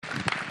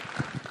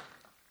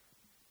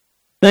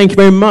Thank you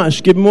very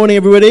much. Good morning,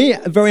 everybody.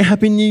 A very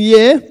happy new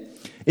year.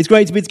 It's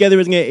great to be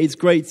together, isn't it? It's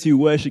great to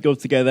worship God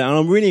together. And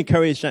I'm really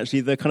encouraged, actually,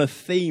 the kind of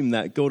theme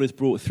that God has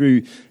brought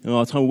through in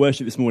our time of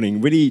worship this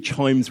morning really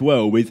chimes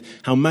well with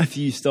how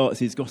Matthew starts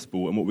his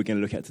gospel and what we're going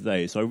to look at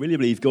today. So I really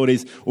believe God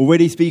is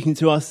already speaking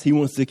to us. He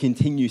wants to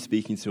continue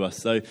speaking to us.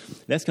 So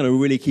let's kind of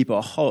really keep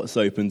our hearts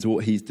open to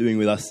what he's doing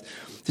with us.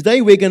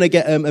 Today, we're going to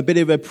get a bit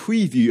of a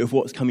preview of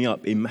what's coming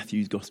up in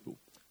Matthew's gospel.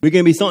 We're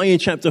going to be starting in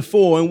chapter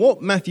 4, and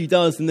what Matthew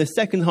does in the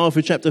second half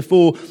of chapter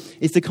 4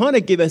 is to kind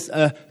of give us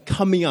a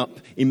coming up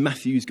in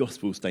Matthew's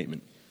gospel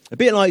statement. A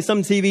bit like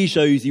some TV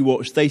shows you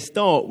watch, they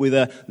start with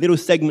a little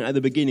segment at the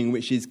beginning,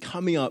 which is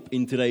coming up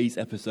in today's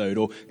episode,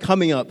 or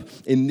coming up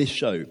in this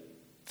show.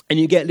 And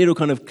you get little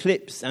kind of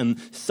clips and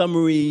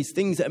summaries,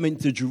 things that are meant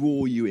to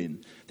draw you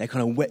in. They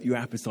kind of whet your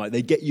appetite.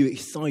 They get you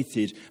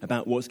excited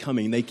about what's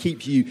coming. They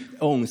keep you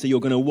on, so you're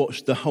going to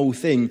watch the whole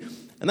thing.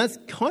 And that's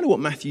kind of what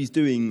Matthew's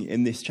doing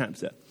in this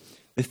chapter.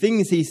 The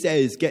things he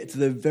says get to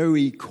the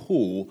very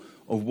core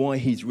of why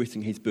he's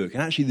written his book,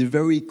 and actually the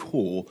very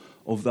core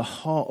of the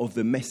heart of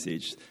the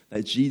message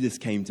that Jesus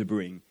came to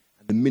bring,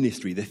 and the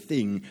ministry, the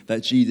thing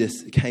that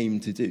Jesus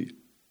came to do.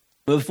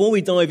 But before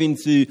we dive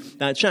into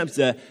that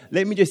chapter,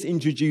 let me just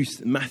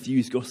introduce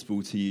Matthew's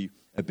gospel to you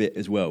a bit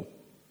as well.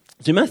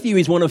 So Matthew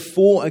is one of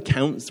 4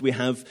 accounts we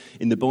have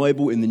in the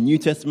Bible, in the New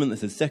Testament,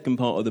 that's the second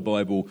part of the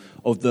Bible,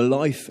 of the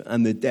life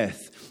and the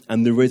death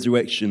and the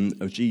resurrection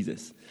of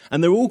Jesus.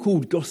 And they're all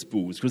called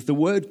Gospels because the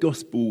word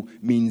gospel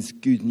means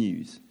good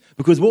news.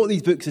 Because what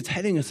these books are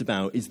telling us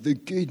about is the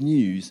good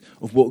news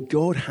of what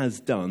God has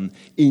done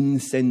in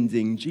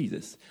sending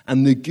Jesus.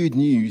 And the good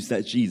news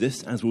that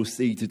Jesus, as we'll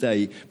see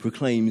today,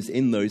 proclaims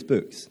in those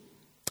books.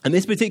 And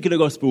this particular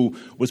gospel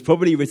was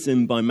probably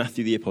written by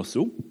Matthew the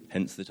Apostle,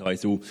 hence the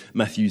title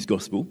Matthew's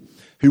Gospel,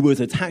 who was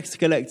a tax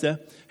collector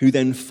who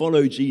then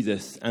followed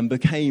Jesus and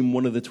became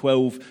one of the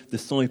 12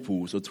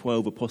 disciples or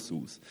 12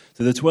 apostles.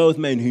 So the 12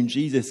 men whom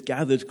Jesus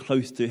gathered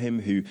close to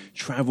him, who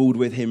travelled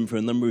with him for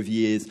a number of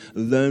years,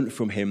 learnt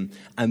from him,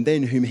 and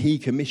then whom he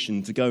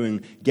commissioned to go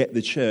and get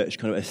the church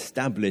kind of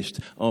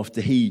established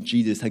after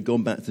Jesus, had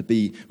gone back to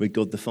be with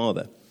God the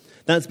Father.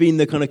 That's been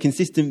the kind of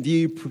consistent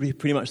view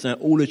pretty much throughout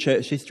all of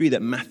church history,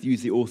 that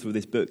Matthew's the author of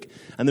this book.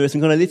 And there are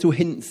some kind of little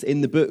hints in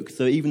the book,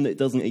 so even though it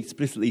doesn't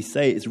explicitly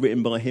say it's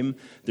written by him,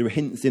 there are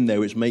hints in there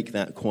which make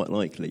that quite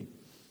likely.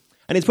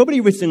 And it's probably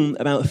written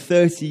about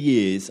 30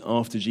 years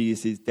after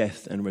Jesus'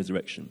 death and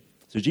resurrection.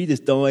 So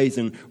Jesus dies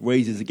and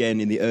raises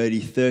again in the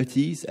early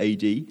 30s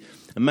AD,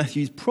 and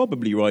Matthew's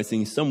probably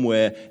writing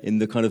somewhere in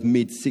the kind of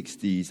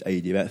mid-60s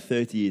AD, about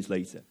 30 years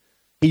later.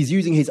 He's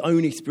using his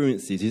own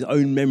experiences, his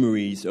own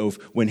memories of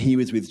when he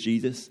was with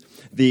Jesus,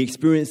 the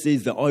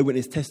experiences, the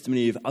eyewitness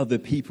testimony of other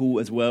people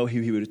as well,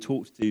 who he would have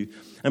talked to.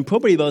 And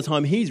probably by the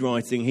time he's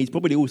writing, he's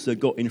probably also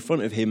got in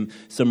front of him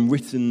some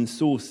written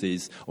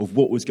sources of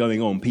what was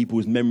going on,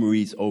 people's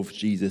memories of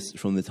Jesus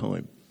from the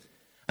time.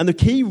 And the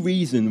key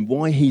reason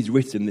why he's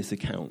written this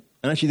account,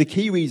 and actually the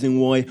key reason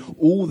why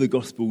all the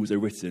Gospels are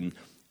written,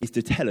 is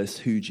to tell us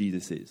who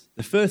Jesus is.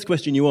 The first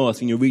question you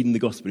ask when you're reading the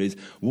Gospel is,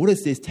 what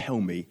does this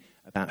tell me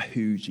about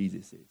who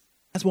Jesus is?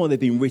 That's why they've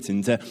been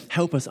written, to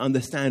help us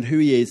understand who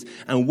he is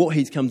and what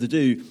he's come to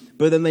do.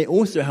 But then they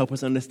also help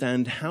us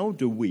understand, how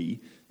do we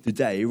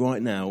today,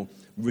 right now,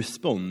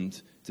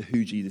 respond to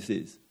who Jesus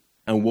is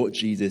and what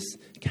Jesus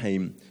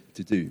came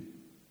to do.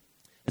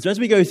 And so as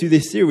we go through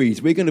this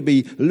series, we're going to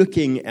be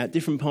looking at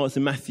different parts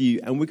of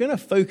Matthew, and we're going to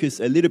focus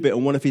a little bit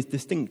on one of his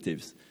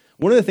distinctives.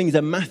 One of the things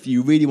that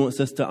Matthew really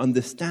wants us to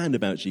understand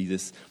about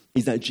Jesus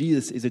is that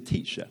Jesus is a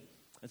teacher.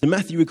 So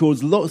Matthew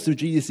records lots of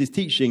Jesus'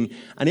 teaching,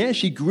 and he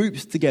actually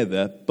groups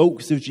together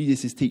bulks of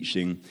Jesus'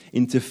 teaching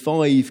into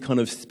 5 kind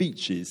of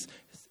speeches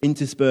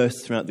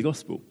interspersed throughout the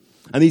gospel.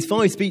 And these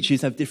 5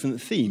 speeches have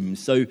different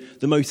themes. So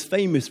the most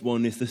famous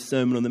one is the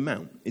Sermon on the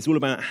Mount. It's all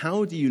about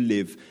how do you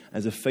live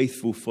as a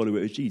faithful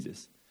follower of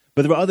Jesus.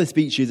 But there are other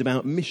speeches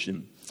about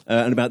mission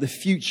and about the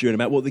future and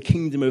about what the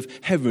kingdom of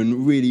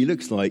heaven really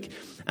looks like.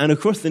 And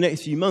across the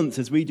next few months,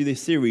 as we do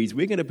this series,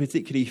 we're going to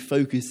particularly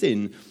focus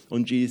in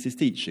on Jesus'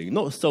 teaching.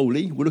 Not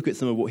solely, we'll look at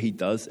some of what he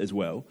does as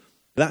well.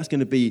 But that's going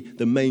to be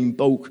the main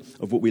bulk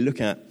of what we look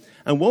at.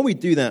 And while we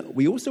do that,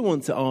 we also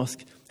want to ask,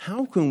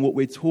 how can what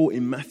we're taught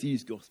in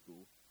Matthew's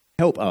gospel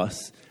help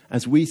us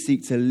as we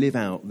seek to live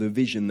out the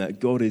vision that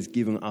God has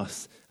given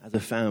us as a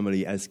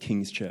family, as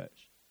King's Church?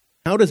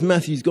 How does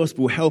Matthew's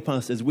gospel help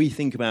us as we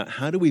think about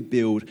how do we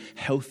build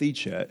healthy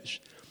church,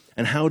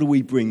 and how do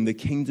we bring the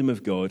kingdom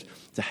of God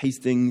to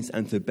Hastings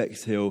and to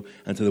Bexhill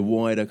and to the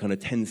wider kind of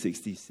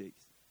 1066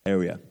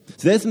 area?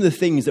 So there's some of the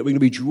things that we're going to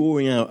be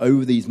drawing out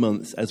over these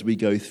months as we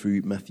go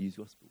through Matthew's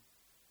gospel.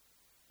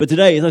 But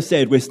today, as I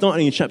said, we're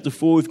starting in chapter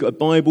 4. We've got a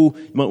Bible.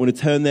 You might want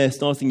to turn there,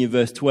 starting in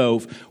verse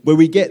 12, where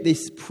we get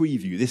this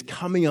preview, this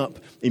coming up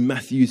in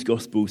Matthew's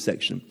gospel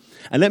section.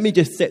 And let me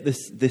just set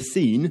the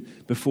scene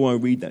before I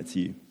read that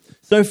to you.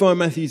 So far in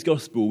Matthew's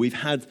gospel, we've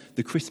had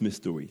the Christmas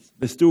stories,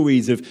 the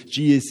stories of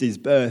Jesus'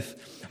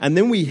 birth. And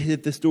then we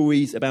had the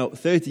stories about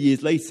 30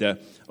 years later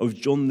of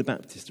John the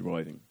Baptist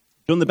arriving.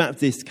 John the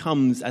Baptist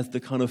comes as the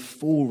kind of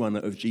forerunner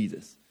of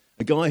Jesus,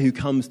 a guy who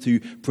comes to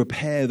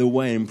prepare the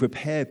way and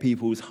prepare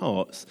people's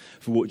hearts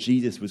for what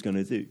Jesus was going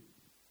to do.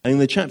 And in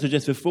the chapter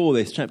just before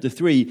this, chapter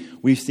 3,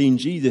 we've seen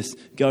Jesus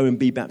go and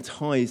be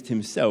baptized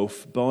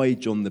himself by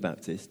John the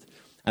Baptist.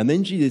 And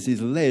then Jesus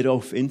is led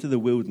off into the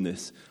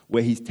wilderness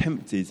where he's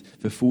tempted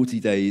for 40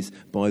 days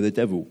by the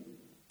devil.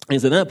 And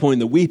it's at that point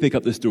that we pick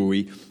up the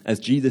story as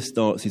Jesus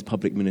starts his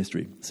public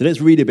ministry. So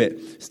let's read a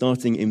bit,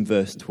 starting in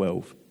verse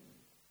 12.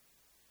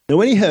 Now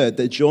when he heard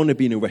that John had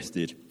been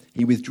arrested,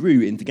 he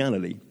withdrew into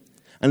Galilee.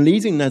 And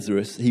leaving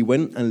Nazareth, he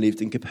went and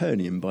lived in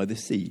Capernaum by the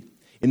sea,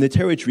 in the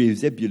territory of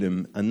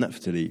Zebulun and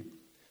Naphtali,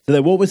 so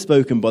that what was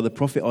spoken by the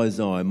prophet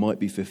Isaiah might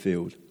be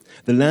fulfilled.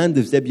 The land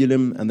of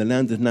Zebulun and the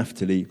land of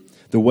Naphtali,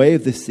 the way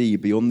of the sea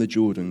beyond the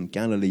Jordan,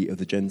 Galilee of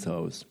the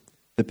Gentiles.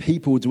 The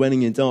people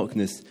dwelling in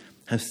darkness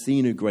have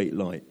seen a great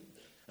light.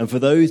 And for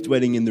those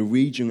dwelling in the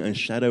region and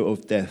shadow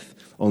of death,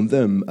 on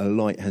them a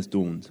light has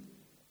dawned.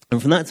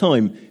 And from that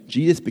time,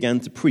 Jesus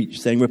began to preach,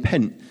 saying,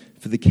 "Repent,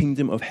 for the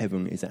kingdom of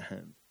heaven is at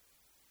hand."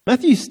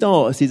 Matthew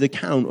starts his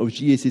account of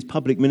Jesus'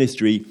 public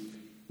ministry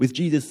with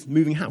Jesus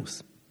moving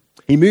house.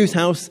 He moves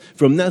house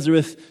from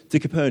Nazareth to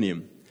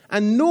Capernaum.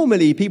 And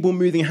normally, people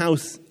moving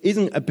house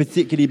isn't a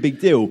particularly big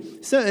deal.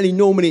 Certainly,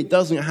 normally, it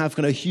doesn't have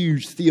kind of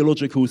huge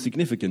theological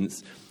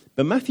significance.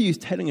 But Matthew's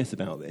telling us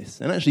about this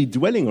and actually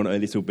dwelling on it a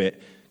little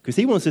bit because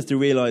he wants us to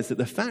realize that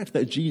the fact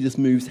that Jesus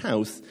moves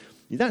house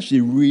is actually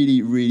a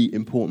really, really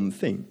important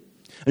thing.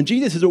 And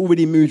Jesus has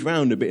already moved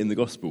around a bit in the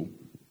gospel.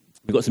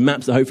 We've got some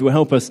maps that hopefully will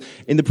help us.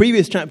 In the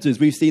previous chapters,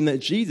 we've seen that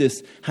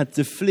Jesus had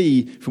to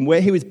flee from where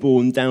he was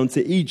born down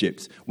to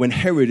Egypt when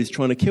Herod is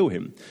trying to kill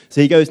him.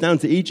 So he goes down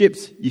to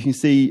Egypt. You can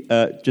see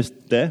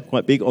just there,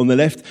 quite big on the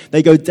left.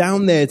 They go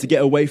down there to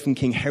get away from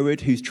King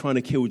Herod, who's trying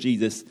to kill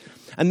Jesus.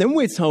 And then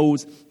we're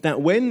told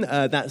that when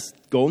that's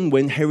gone,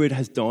 when Herod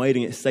has died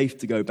and it's safe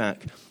to go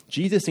back,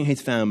 Jesus and his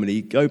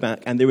family go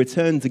back and they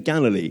return to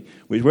Galilee,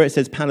 which where it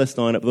says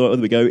Palestine, up there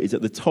we go, is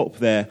at the top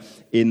there,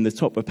 in the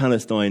top of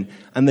Palestine.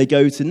 And they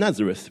go to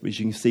Nazareth, which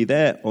you can see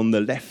there on the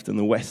left and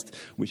the west,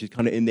 which is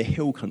kind of in the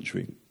hill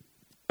country.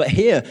 But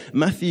here,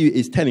 Matthew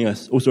is telling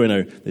us,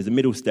 there's a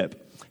middle step.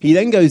 He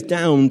then goes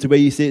down to where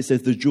you see it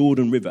says the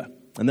Jordan River.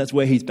 And that's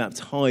where he's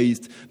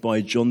baptized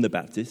by John the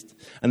Baptist.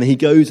 And then he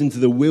goes into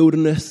the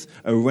wilderness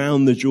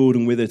around the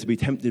Jordan River to be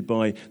tempted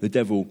by the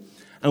devil.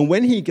 And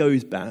when he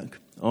goes back,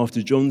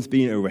 after John's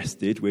been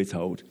arrested, we're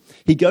told,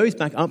 he goes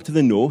back up to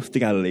the north, to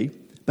Galilee,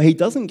 but he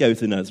doesn't go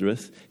to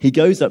Nazareth. He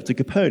goes up to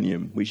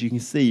Capernaum, which you can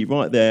see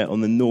right there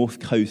on the north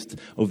coast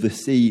of the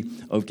Sea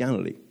of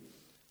Galilee.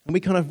 And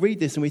we kind of read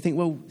this and we think,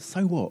 well,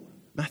 so what?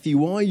 Matthew,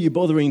 why are you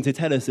bothering to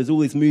tell us there's all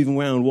this moving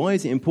around? Why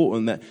is it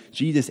important that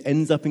Jesus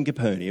ends up in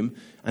Capernaum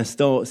and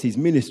starts his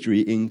ministry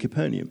in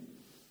Capernaum?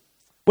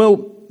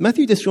 Well,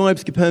 Matthew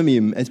describes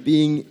Capernaum as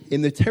being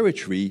in the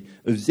territory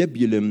of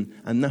Zebulun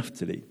and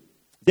Naphtali.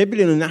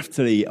 Zebulun and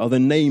Naphtali are the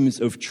names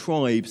of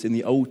tribes in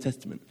the Old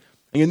Testament.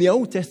 And in the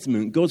Old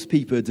Testament, God's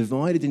people are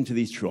divided into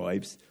these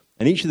tribes,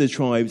 and each of the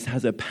tribes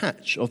has a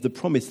patch of the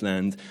promised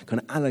land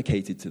kind of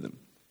allocated to them.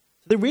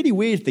 So the really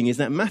weird thing is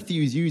that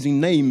Matthew is using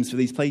names for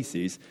these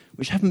places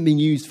which haven't been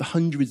used for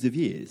hundreds of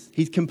years.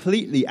 He's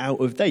completely out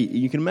of date.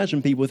 You can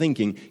imagine people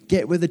thinking,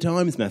 get with the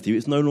times, Matthew.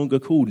 It's no longer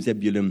called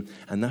Zebulun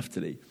and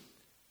Naphtali.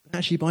 But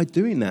actually, by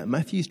doing that,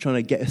 Matthew's trying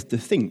to get us to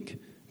think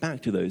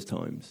back to those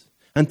times.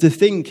 And to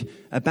think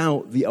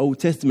about the Old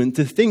Testament,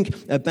 to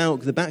think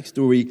about the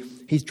backstory,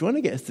 he's trying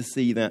to get us to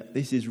see that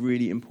this is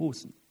really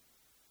important.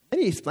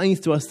 Then he explains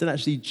to us that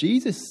actually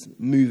Jesus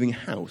moving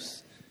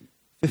house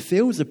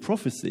fulfills a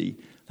prophecy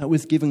that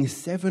was given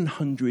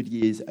 700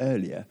 years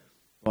earlier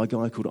by a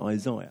guy called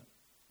Isaiah,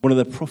 one of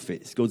the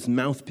prophets, God's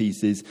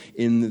mouthpieces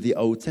in the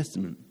Old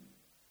Testament.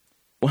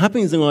 What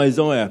happens in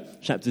Isaiah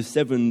chapters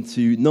 7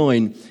 to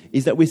 9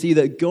 is that we see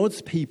that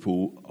God's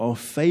people are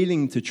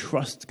failing to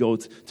trust God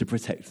to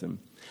protect them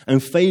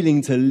and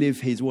failing to live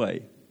his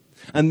way.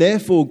 And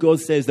therefore, God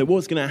says that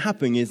what's going to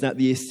happen is that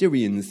the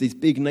Assyrians, this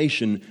big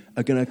nation,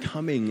 are going to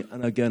come in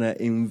and are going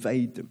to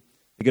invade them.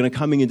 They're going to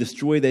come in and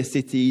destroy their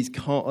cities,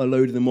 cart a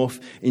load of them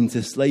off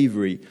into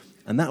slavery.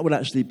 And that would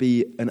actually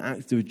be an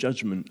act of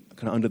judgment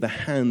kind of under the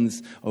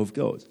hands of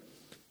God.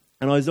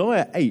 And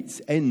Isaiah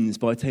 8 ends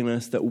by telling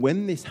us that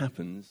when this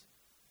happens,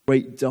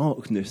 great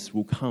darkness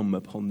will come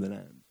upon the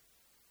land.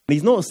 And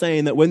he's not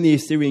saying that when the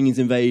Assyrians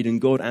invade and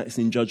God acts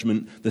in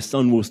judgment, the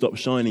sun will stop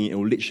shining, it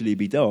will literally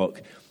be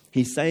dark.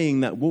 He's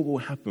saying that what will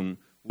happen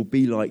will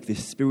be like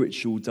this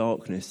spiritual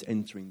darkness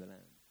entering the land.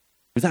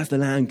 Because that's the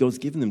land God's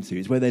given them to.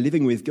 It's where they're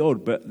living with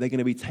God, but they're going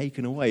to be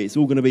taken away. It's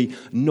all going to be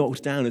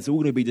knocked down. It's all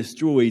going to be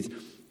destroyed.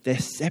 They're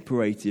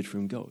separated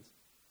from God.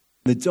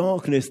 The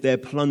darkness they're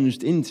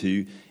plunged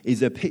into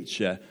is a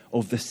picture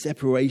of the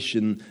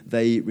separation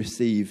they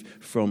receive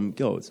from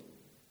God.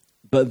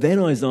 But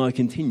then Isaiah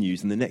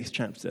continues in the next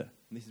chapter,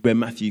 and this is where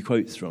Matthew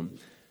quotes from,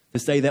 to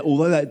say that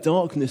although that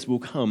darkness will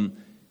come,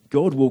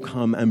 God will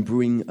come and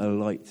bring a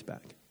light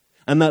back.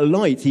 And that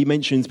light, he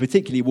mentions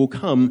particularly, will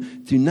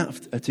come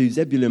to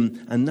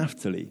Zebulun and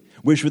Naphtali,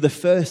 which were the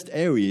first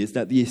areas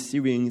that the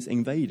Assyrians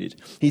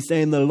invaded. He's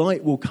saying the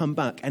light will come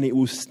back and it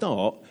will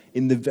start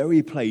in the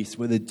very place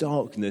where the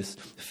darkness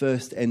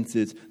first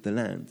entered the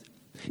land.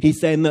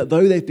 He's saying that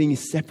though they've been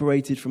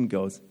separated from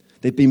God,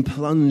 they've been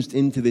plunged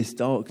into this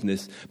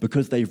darkness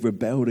because they've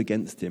rebelled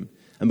against him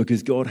and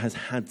because God has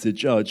had to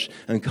judge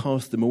and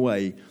cast them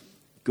away,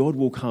 God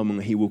will come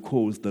and he will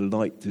cause the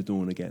light to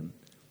dawn again.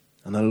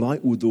 And the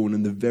light will dawn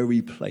in the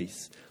very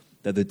place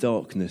that the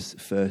darkness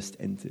first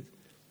entered.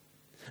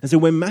 And so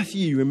when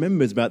Matthew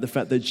remembers about the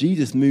fact that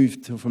Jesus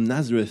moved from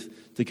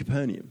Nazareth to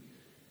Capernaum,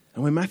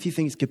 and when Matthew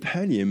thinks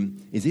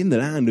Capernaum is in the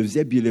land of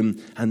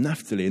Zebulun and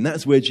Naphtali, and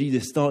that's where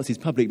Jesus starts his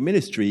public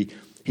ministry,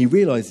 he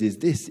realizes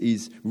this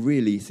is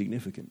really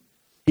significant.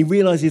 He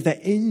realizes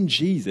that in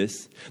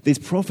Jesus, this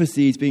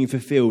prophecy is being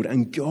fulfilled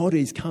and God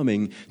is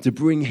coming to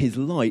bring his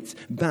light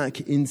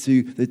back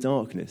into the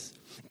darkness.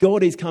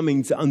 God is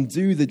coming to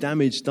undo the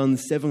damage done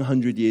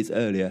 700 years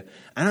earlier.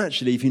 And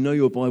actually, if you know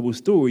your Bible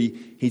story,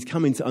 he's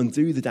coming to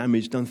undo the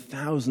damage done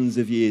thousands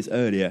of years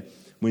earlier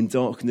when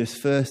darkness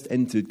first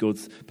entered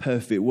God's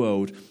perfect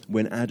world,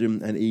 when Adam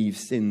and Eve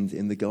sinned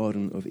in the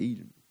Garden of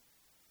Eden.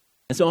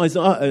 And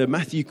so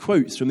Matthew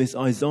quotes from this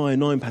Isaiah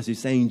 9 passage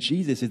saying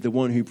Jesus is the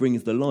one who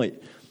brings the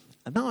light.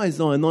 And that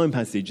Isaiah 9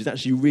 passage is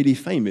actually really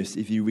famous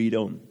if you read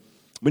on.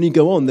 When you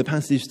go on, the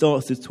passage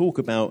starts to talk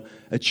about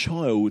a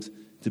child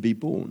to be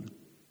born,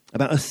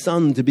 about a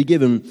son to be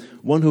given,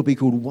 one who will be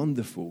called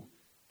Wonderful,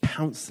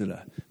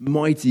 Counselor,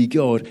 Mighty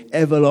God,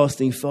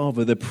 Everlasting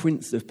Father, the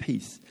Prince of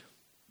Peace.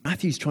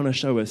 Matthew's trying to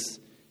show us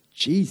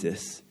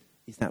Jesus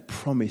is that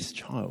promised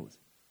child.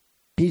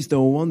 He's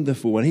the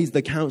Wonderful One. He's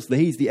the Counselor.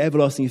 He's the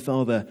Everlasting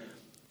Father.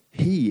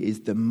 He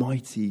is the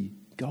Mighty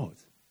God.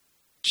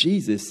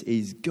 Jesus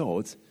is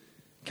God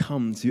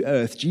come to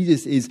earth.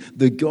 Jesus is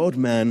the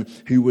God-man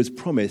who was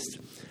promised.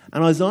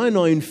 And Isaiah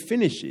 9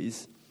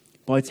 finishes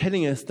by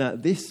telling us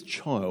that this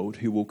child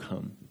who will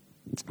come,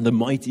 the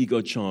mighty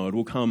God child,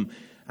 will come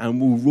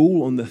and will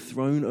rule on the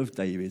throne of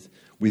David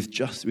with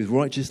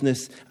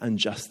righteousness and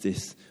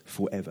justice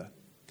forever.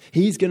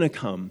 He's going to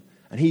come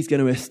and he's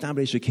going to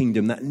establish a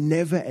kingdom that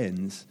never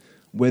ends,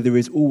 where there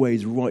is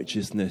always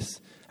righteousness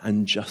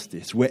and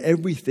justice, where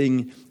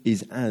everything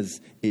is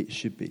as it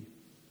should be.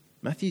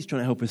 Matthew's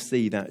trying to help us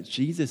see that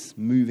Jesus'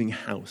 moving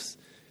house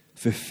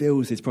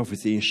fulfills his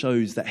prophecy and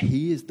shows that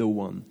he is the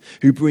one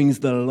who brings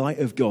the light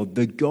of God,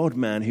 the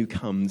God-man who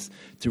comes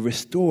to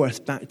restore us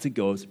back to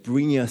God,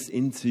 bringing us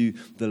into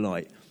the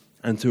light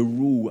and to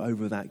rule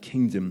over that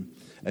kingdom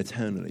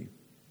eternally.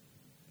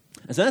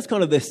 And so that's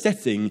kind of the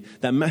setting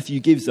that Matthew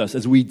gives us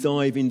as we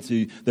dive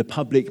into the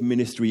public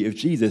ministry of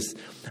Jesus.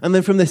 And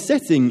then from the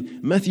setting,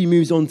 Matthew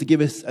moves on to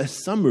give us a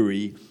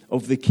summary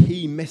of the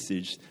key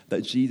message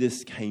that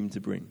Jesus came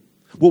to bring.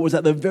 What was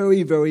at the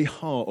very, very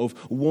heart of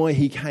why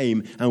he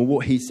came and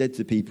what he said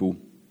to people.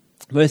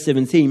 Verse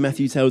 17,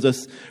 Matthew tells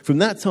us, from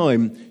that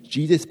time,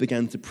 Jesus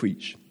began to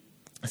preach,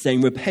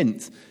 saying,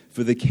 repent,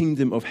 for the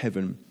kingdom of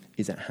heaven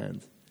is at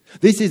hand.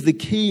 This is the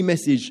key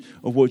message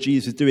of what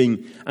Jesus is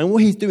doing. And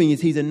what he's doing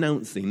is he's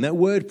announcing. That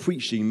word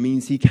preaching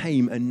means he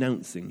came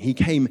announcing. He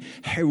came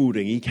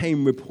heralding. He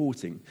came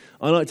reporting.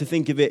 I like to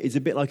think of it as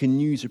a bit like a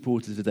news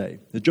reporter today.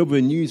 The job of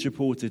a news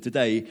reporter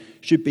today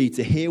should be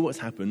to hear what's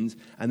happened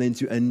and then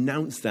to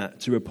announce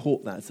that, to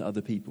report that to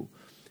other people.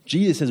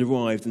 Jesus has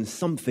arrived and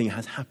something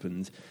has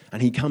happened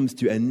and he comes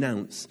to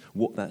announce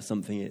what that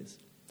something is.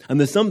 And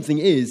the something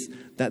is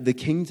that the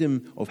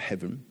kingdom of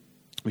heaven,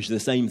 which is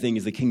the same thing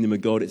as the kingdom of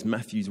God, it's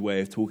Matthew's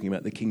way of talking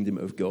about the kingdom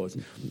of God,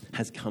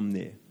 has come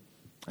near.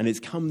 And it's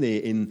come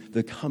near in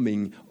the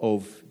coming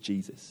of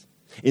Jesus.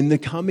 In the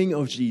coming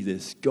of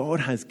Jesus, God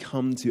has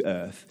come to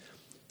earth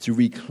to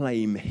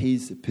reclaim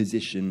his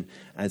position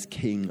as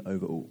king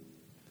over all.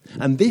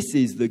 And this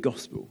is the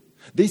gospel.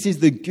 This is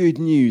the good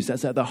news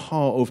that's at the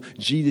heart of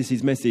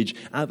Jesus' message,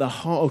 at the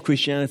heart of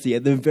Christianity,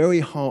 at the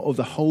very heart of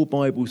the whole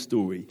Bible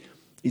story,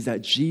 is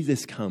that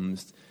Jesus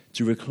comes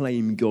to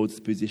reclaim God's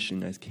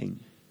position as king.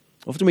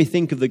 Often we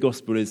think of the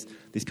gospel as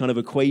this kind of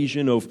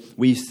equation of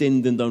we've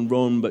sinned and done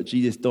wrong, but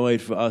Jesus died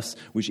for us,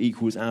 which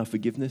equals our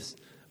forgiveness.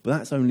 But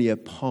that's only a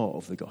part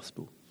of the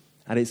gospel.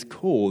 At its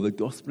core, the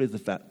gospel is the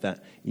fact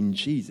that in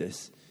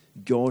Jesus,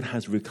 God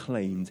has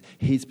reclaimed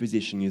his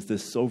position as the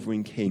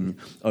sovereign king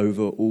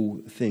over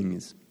all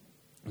things.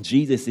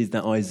 Jesus is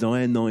that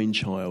Isaiah 9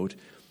 child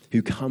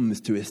who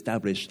comes to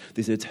establish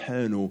this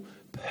eternal,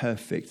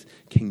 perfect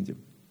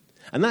kingdom.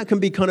 And that can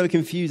be kind of a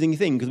confusing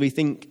thing because we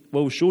think,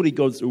 well, surely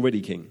God's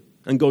already king.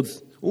 And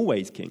God's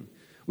always king.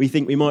 We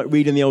think we might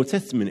read in the Old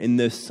Testament, in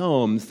the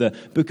Psalms, the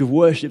book of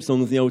worship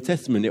songs in the Old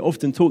Testament, it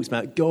often talks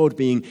about God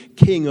being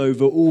king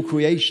over all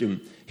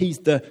creation. He's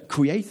the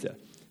creator.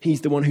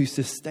 He's the one who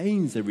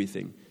sustains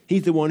everything.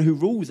 He's the one who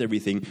rules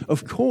everything.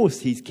 Of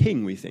course he's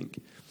king, we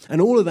think. And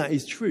all of that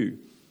is true.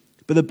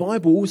 But the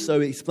Bible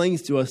also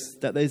explains to us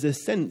that there's a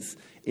sense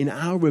in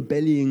our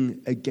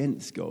rebelling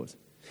against God,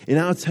 in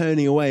our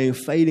turning away and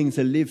failing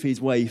to live his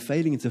way,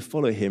 failing to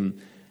follow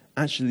him.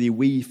 actually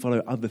we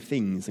follow other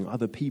things and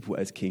other people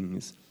as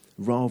kings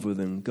rather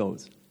than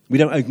God. We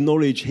don't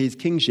acknowledge his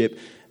kingship.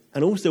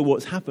 And also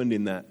what's happened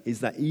in that is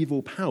that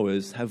evil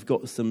powers have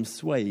got some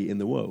sway in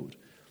the world.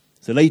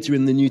 So later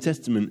in the New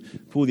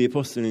Testament, Paul the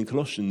Apostle in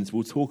Colossians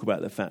will talk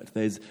about the fact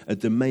there's a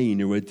domain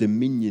or a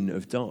dominion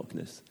of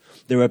darkness.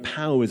 There are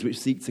powers which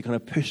seek to kind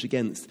of push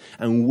against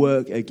and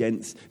work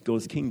against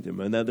God's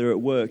kingdom, and that they're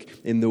at work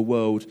in the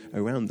world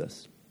around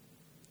us.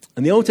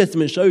 And the Old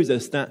Testament shows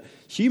us that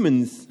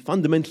humans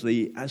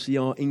fundamentally actually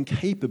are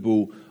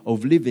incapable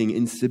of living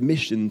in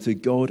submission to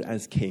God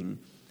as king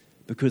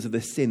because of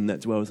the sin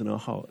that dwells in our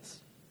hearts.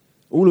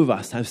 All of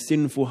us have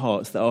sinful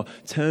hearts that are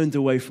turned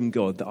away from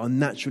God, that are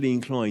naturally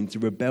inclined to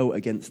rebel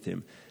against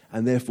him,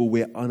 and therefore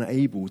we're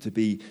unable to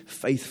be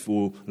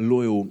faithful,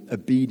 loyal,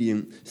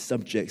 obedient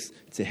subjects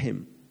to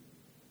him.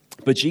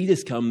 But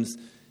Jesus comes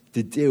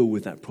to deal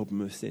with that problem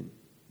of sin.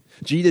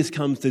 Jesus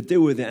comes to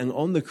deal with it, and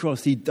on the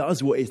cross he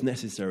does what is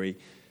necessary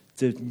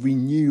to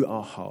renew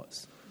our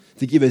hearts,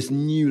 to give us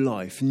new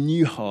life,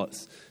 new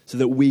hearts, so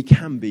that we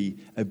can be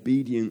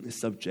obedient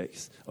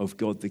subjects of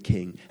God the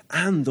King.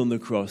 And on the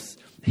cross,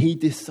 he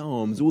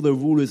disarms all the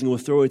rulers and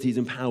authorities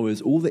and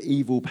powers, all the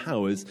evil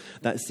powers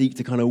that seek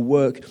to kind of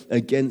work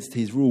against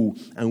his rule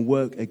and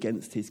work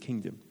against his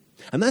kingdom.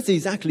 And that's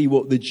exactly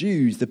what the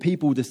Jews, the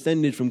people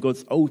descended from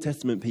God's Old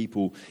Testament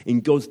people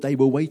in God's day,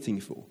 were waiting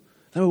for.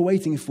 They were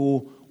waiting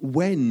for,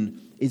 when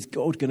is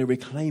God going to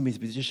reclaim his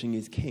position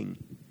as king?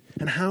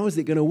 And how is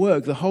it going to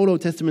work? The whole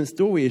Old Testament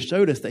story has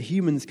showed us that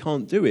humans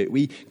can't do it.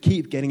 We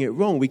keep getting it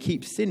wrong. We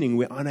keep sinning.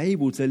 We're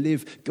unable to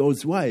live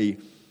God's way.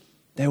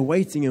 They're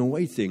waiting and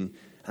waiting.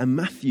 And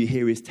Matthew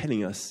here is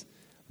telling us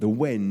the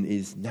when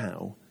is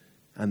now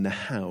and the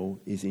how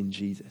is in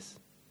Jesus.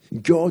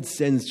 God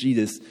sends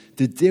Jesus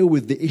to deal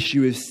with the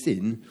issue of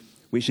sin,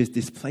 which has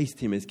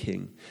displaced him as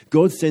king.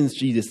 God sends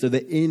Jesus so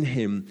that in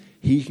him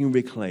he can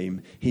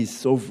reclaim his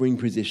sovereign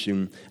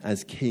position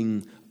as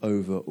king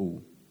over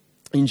all.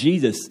 In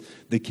Jesus,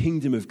 the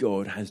kingdom of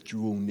God has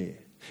drawn near.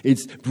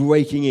 It's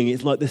breaking in.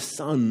 It's like the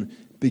sun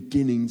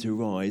beginning to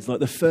rise, like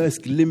the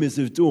first glimmers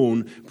of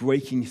dawn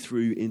breaking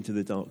through into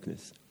the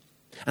darkness.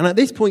 And at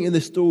this point in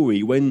the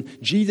story, when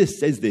Jesus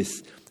says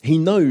this, he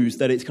knows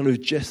that it's kind of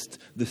just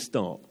the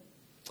start.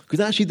 Because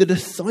actually the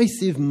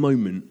decisive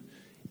moment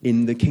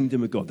in the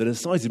kingdom of God, the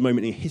decisive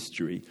moment in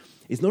history,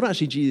 is not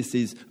actually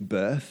Jesus'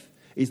 birth.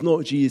 It's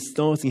not Jesus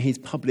starting his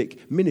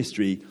public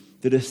ministry.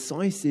 The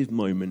decisive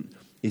moment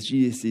is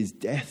Jesus'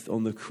 death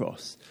on the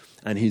cross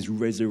and his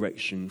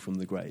resurrection from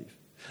the grave.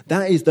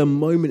 That is the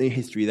moment in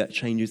history that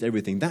changes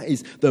everything. That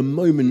is the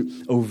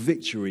moment of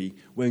victory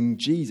when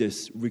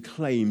Jesus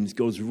reclaims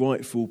God's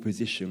rightful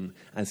position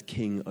as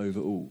king over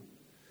all.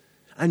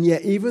 And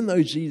yet, even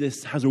though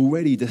Jesus has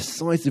already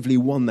decisively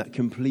won that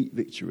complete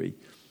victory,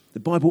 the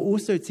Bible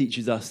also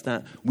teaches us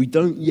that we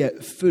don't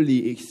yet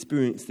fully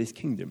experience this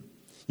kingdom.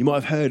 You might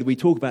have heard we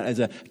talk about it as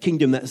a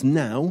kingdom that's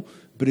now,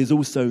 but is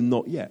also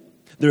not yet.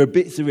 There are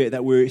bits of it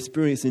that we're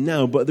experiencing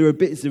now, but there are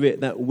bits of it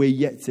that we're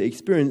yet to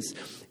experience.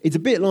 It's a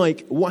bit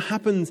like what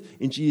happened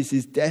in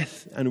Jesus'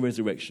 death and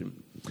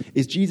resurrection.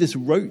 Is Jesus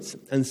wrote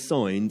and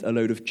signed a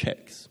load of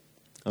checks.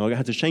 I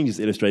had to change this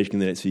illustration in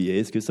the next few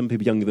years because some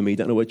people younger than me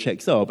don't know what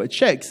checks are. But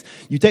checks,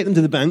 you take them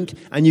to the bank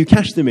and you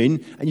cash them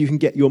in and you can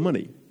get your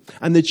money.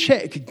 And the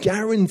check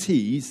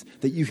guarantees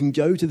that you can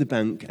go to the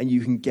bank and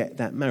you can get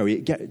that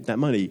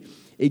money.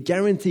 It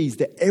guarantees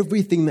that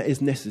everything that is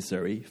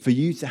necessary for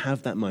you to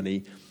have that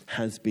money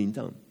has been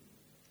done.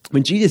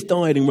 When Jesus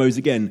died and rose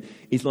again,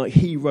 it's like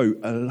he wrote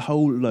a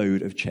whole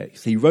load of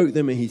checks. He wrote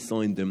them and he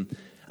signed them.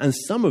 And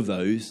some of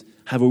those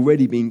have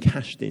already been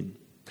cashed in.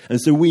 And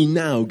so we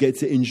now get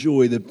to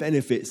enjoy the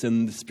benefits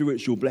and the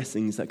spiritual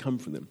blessings that come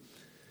from them.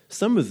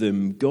 Some of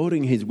them, God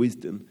in his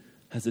wisdom,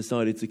 has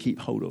decided to keep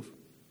hold of.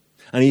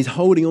 And he's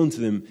holding on to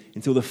them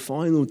until the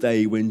final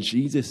day when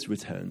Jesus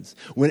returns,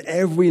 when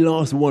every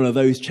last one of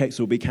those checks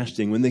will be cashed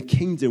in, when the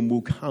kingdom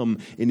will come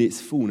in its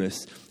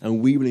fullness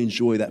and we will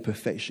enjoy that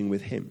perfection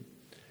with him.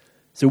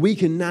 So we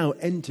can now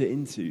enter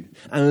into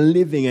and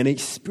living and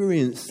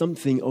experience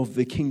something of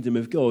the kingdom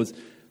of God,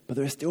 but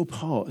there are still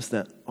parts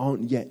that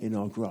aren't yet in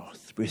our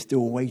grasp. We're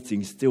still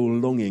waiting, still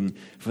longing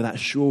for that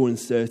sure and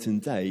certain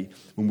day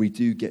when we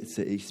do get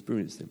to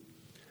experience them.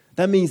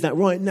 That means that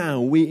right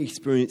now we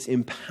experience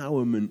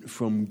empowerment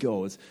from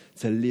God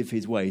to live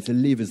his way, to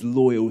live as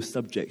loyal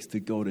subjects to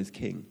God as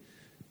king.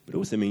 But it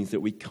also means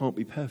that we can't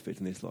be perfect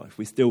in this life.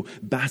 We still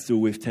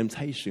battle with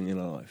temptation in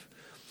our life.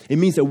 It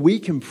means that we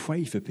can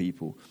pray for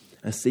people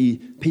and see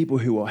people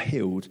who are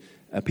healed,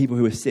 people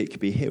who are sick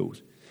be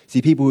healed.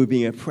 See people who are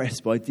being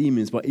oppressed by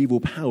demons, by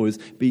evil powers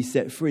be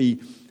set free.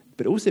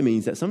 But it also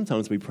means that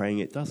sometimes we're praying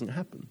it doesn't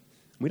happen.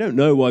 We don't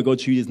know why God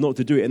chooses not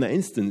to do it in that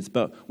instance,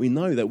 but we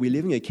know that we're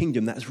living a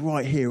kingdom that's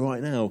right here,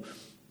 right now.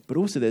 But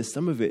also there's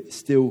some of it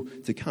still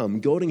to come.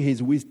 God in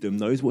his wisdom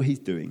knows what he's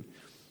doing,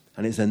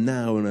 and it's a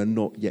now and a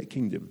not yet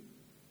kingdom.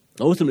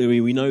 Ultimately,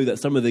 we know that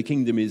some of the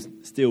kingdom is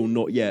still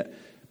not yet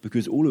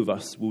because all of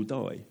us will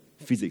die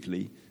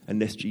physically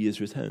unless Jesus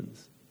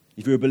returns.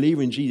 If you're a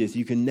believer in Jesus,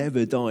 you can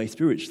never die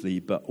spiritually,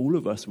 but all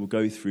of us will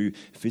go through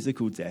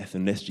physical death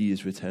unless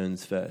Jesus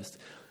returns first.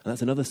 And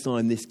that's another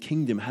sign this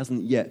kingdom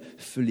hasn't yet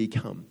fully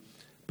come,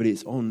 but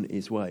it's on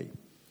its way.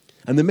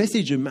 And the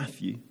message of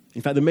Matthew,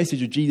 in fact, the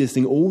message of Jesus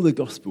in all the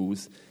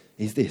Gospels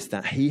is this,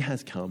 that he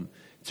has come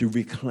to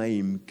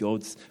reclaim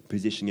God's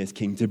position as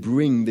king, to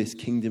bring this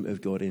kingdom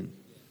of God in.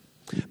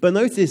 But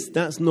notice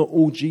that's not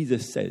all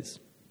Jesus says.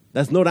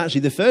 That's not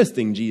actually the first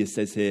thing Jesus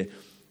says here.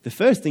 The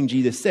first thing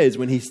Jesus says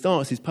when he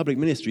starts his public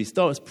ministry,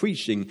 starts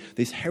preaching,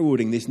 this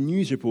heralding, this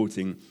news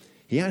reporting,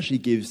 he actually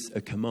gives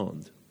a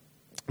command.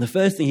 The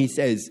first thing he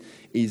says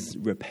is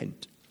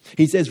repent.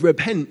 He says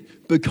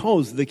repent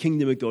because the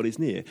kingdom of God is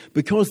near.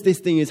 Because this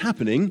thing is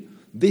happening,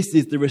 this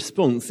is the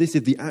response, this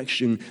is the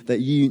action that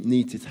you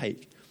need to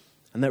take.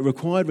 And that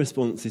required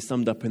response is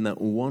summed up in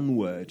that one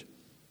word,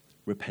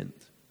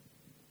 repent.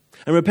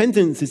 And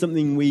repentance is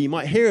something we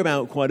might hear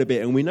about quite a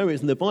bit, and we know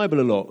it's in the Bible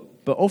a lot,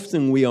 but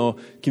often we are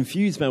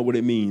confused about what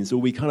it means, or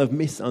we kind of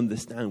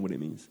misunderstand what it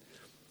means.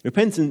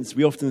 Repentance,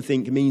 we often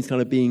think, means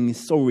kind of being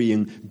sorry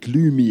and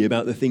gloomy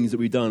about the things that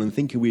we've done and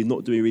thinking we're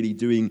not really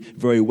doing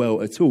very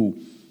well at all.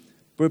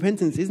 But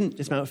repentance isn't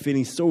just about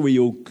feeling sorry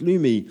or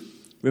gloomy.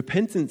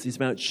 Repentance is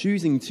about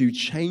choosing to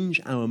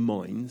change our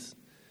minds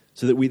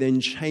so that we then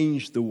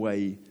change the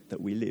way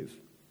that we live.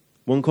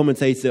 One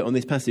commentator on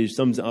this passage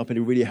sums it up in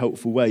a really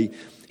helpful way.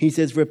 He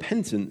says,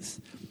 repentance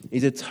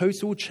is a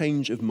total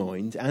change of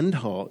mind and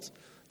heart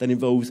that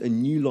involves a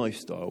new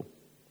lifestyle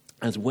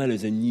as well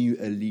as a new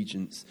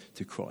allegiance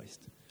to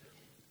Christ.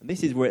 And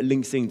this is where it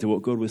links into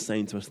what God was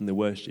saying to us in the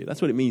worship.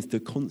 That's what it means to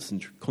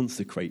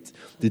consecrate,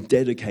 to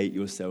dedicate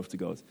yourself to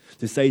God.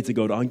 To say to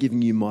God, I'm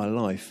giving you my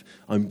life,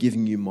 I'm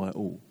giving you my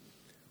all.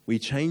 We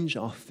change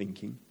our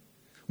thinking.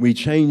 We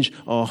change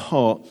our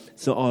heart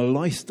so our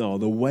lifestyle,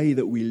 the way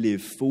that we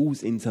live,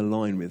 falls into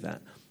line with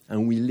that.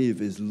 And we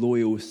live as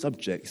loyal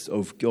subjects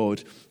of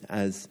God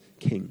as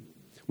King.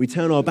 We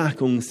turn our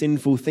back on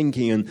sinful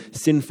thinking and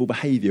sinful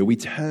behavior. We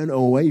turn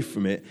away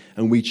from it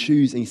and we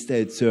choose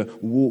instead to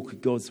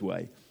walk God's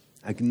way,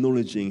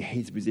 acknowledging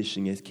his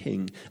position as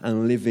king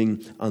and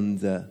living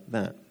under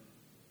that.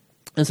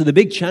 And so the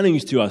big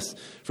challenge to us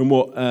from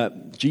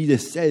what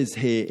Jesus says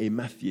here in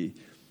Matthew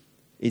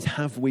is,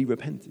 have we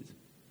repented?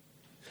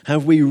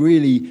 Have we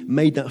really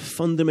made that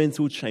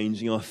fundamental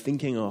change in our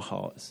thinking, our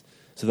hearts,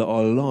 so that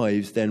our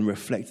lives then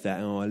reflect that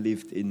and are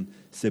lived in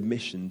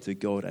submission to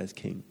God as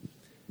king?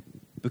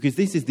 Because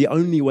this is the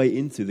only way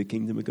into the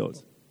kingdom of God.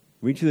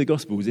 Read through the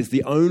Gospels. It's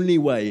the only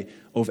way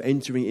of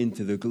entering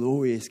into the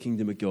glorious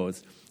kingdom of God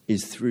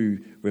is through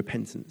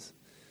repentance.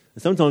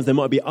 And sometimes there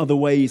might be other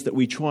ways that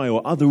we try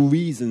or other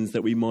reasons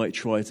that we might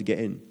try to get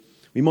in.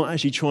 We might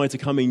actually try to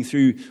come in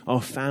through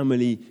our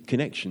family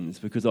connections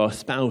because our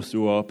spouse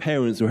or our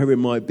parents or whoever it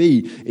might be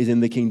is in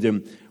the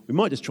kingdom. We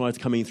might just try to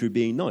come in through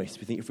being nice.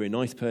 We think if we're a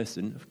nice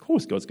person, of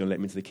course God's going to let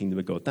me into the kingdom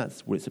of God.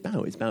 That's what it's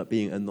about. It's about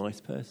being a nice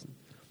person.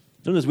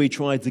 Sometimes we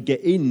try to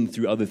get in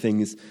through other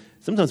things.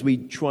 Sometimes we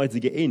try to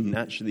get in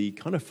actually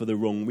kind of for the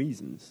wrong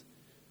reasons.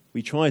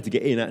 We try to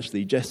get in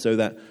actually just so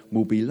that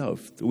we'll be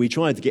loved. Or we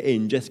try to get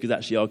in just because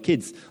actually our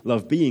kids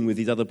love being with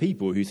these other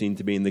people who seem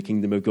to be in the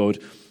kingdom of God.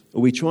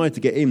 Or we try to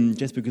get in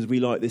just because we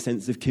like the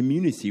sense of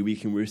community we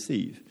can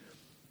receive.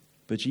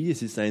 But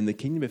Jesus is saying the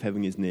kingdom of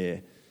heaven is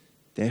near,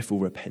 therefore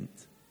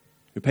repent.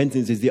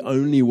 Repentance is the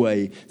only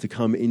way to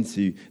come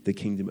into the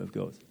kingdom of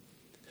God.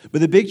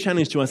 But the big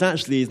challenge to us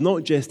actually is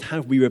not just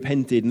have we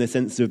repented in the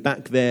sense of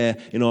back there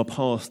in our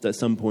past at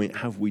some point,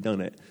 have we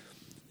done it?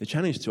 The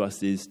challenge to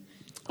us is,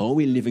 are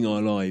we living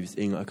our lives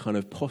in a kind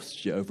of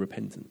posture of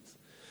repentance?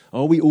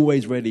 Are we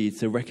always ready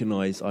to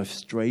recognize I've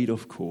strayed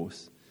off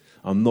course?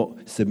 I'm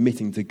not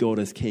submitting to God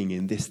as king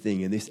in this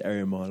thing, in this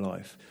area of my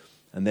life.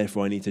 And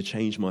therefore I need to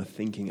change my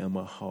thinking and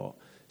my heart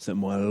so that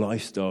my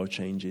lifestyle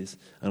changes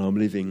and I'm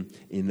living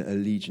in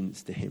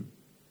allegiance to him.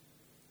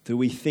 Do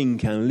we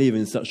think and live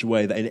in such a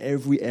way that in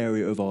every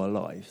area of our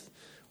lives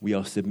we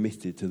are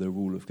submitted to the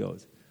rule of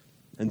God?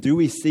 And do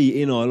we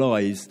see in our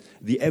lives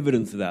the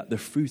evidence of that, the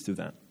fruit of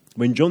that?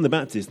 When John the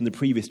Baptist in the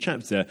previous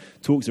chapter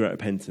talks about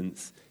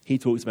repentance, he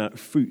talks about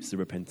fruits of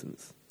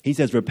repentance. He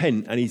says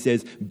repent, and he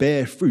says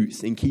bear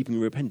fruits in keeping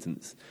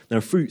repentance. Now,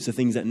 fruits are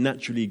things that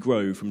naturally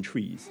grow from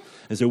trees.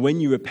 And so when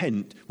you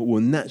repent, what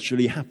will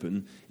naturally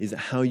happen is that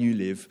how you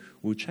live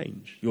will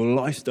change. Your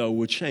lifestyle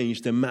will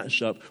change to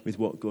match up with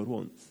what God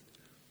wants.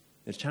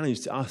 The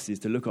challenge to us is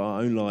to look at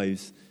our own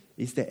lives.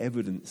 Is there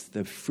evidence,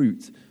 the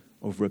fruit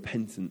of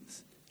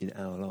repentance in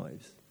our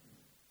lives?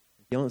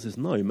 The answer is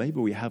no. Maybe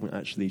we haven't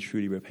actually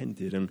truly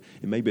repented. And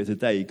maybe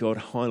today God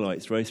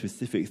highlights very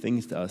specific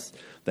things to us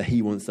that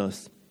he wants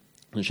us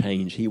to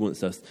change. He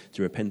wants us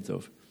to repent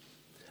of.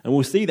 And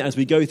we'll see that as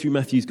we go through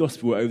Matthew's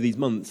gospel over these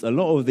months, a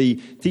lot of the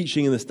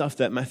teaching and the stuff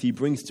that Matthew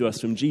brings to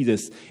us from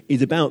Jesus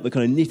is about the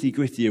kind of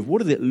nitty-gritty of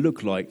what does it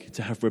look like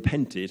to have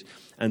repented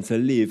and to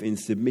live in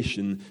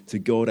submission to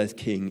God as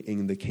King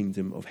in the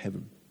kingdom of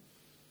heaven.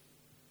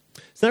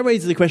 So that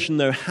raises the question,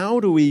 though, how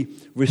do we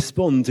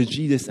respond to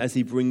Jesus as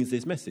he brings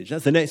this message?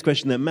 That's the next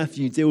question that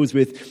Matthew deals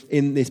with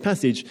in this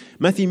passage.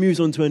 Matthew moves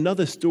on to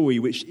another story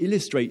which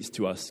illustrates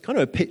to us kind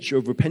of a picture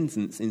of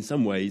repentance in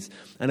some ways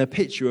and a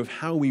picture of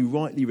how we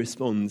rightly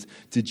respond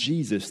to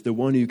Jesus, the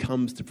one who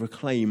comes to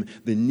proclaim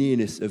the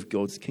nearness of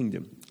God's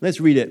kingdom. Let's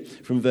read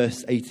it from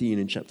verse 18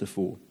 in chapter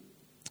 4.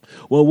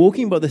 While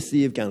walking by the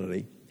Sea of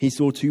Galilee, he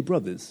saw two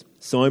brothers,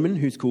 Simon,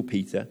 who's called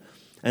Peter,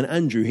 and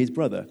Andrew, his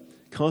brother,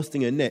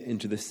 casting a net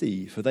into the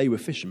sea, for they were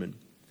fishermen.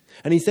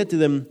 And he said to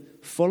them,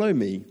 "Follow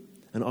me,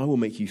 and I will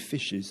make you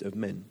fishers of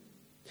men."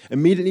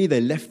 Immediately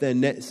they left their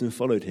nets and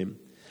followed him.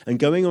 And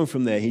going on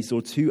from there, he saw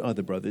two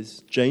other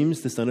brothers,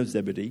 James the son of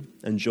Zebedee,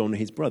 and John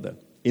his brother,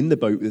 in the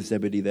boat with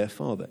Zebedee their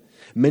father,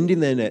 mending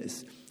their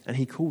nets, and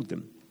he called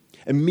them.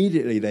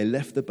 Immediately they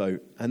left the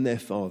boat and their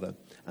father,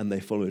 and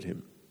they followed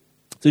him.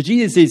 So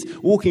Jesus is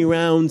walking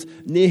around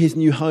near his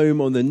new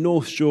home on the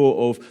north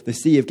shore of the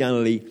Sea of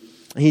Galilee,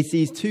 and he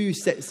sees two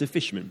sets of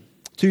fishermen,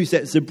 two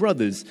sets of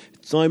brothers,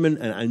 Simon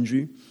and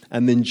Andrew,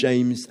 and then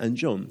James and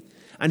John.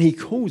 And he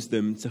calls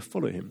them to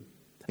follow him.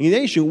 And in the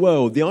ancient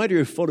world, the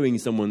idea of following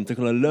someone to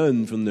kind of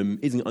learn from them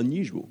isn't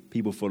unusual.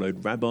 People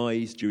followed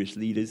rabbis, Jewish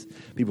leaders.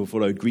 People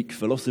followed Greek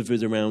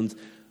philosophers around.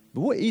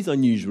 But what is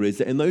unusual is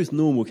that in those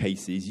normal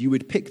cases, you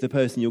would pick the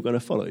person you're going to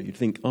follow. You'd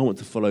think, I want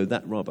to follow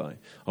that rabbi.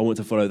 I want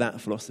to follow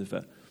that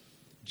philosopher.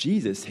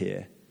 Jesus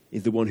here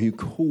is the one who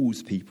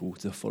calls people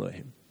to follow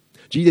him.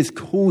 Jesus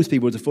calls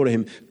people to follow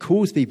him,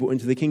 calls people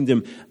into the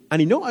kingdom,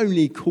 and he not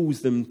only calls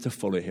them to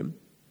follow him,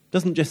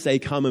 doesn't just say,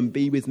 come and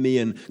be with me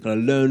and kind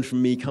of learn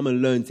from me, come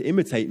and learn to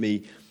imitate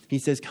me. He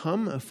says,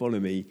 come and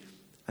follow me,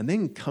 and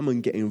then come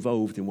and get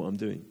involved in what I'm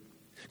doing.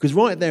 Because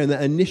right there in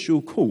that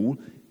initial call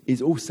is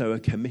also a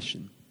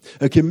commission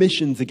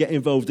to get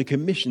involved, a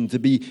commission to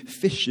be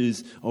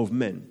fishers of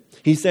men.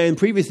 He's saying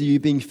previously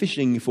you've been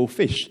fishing for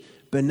fish,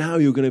 but now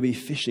you're going to be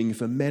fishing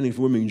for men and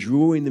for women,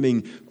 drawing them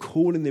in,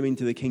 calling them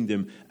into the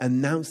kingdom,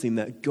 announcing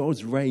that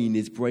God's reign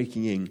is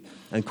breaking in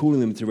and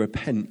calling them to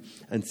repent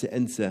and to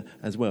enter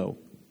as well.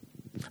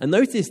 And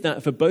notice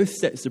that for both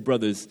sets of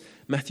brothers,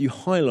 Matthew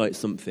highlights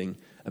something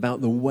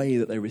about the way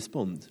that they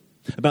respond,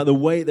 about the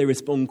way they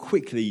respond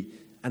quickly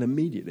and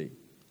immediately.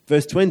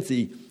 Verse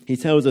 20, he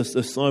tells us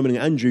of Simon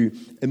and Andrew,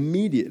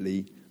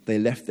 immediately they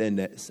left their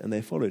nets and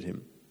they followed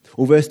him.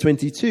 Or verse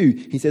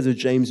 22, he says of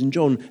James and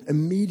John,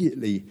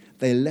 immediately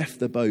they left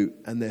the boat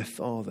and their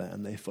father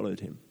and they followed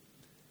him.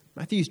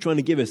 Matthew's trying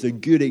to give us a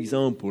good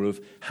example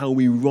of how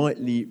we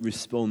rightly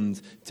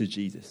respond to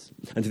Jesus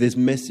and to this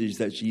message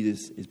that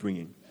Jesus is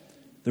bringing.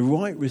 The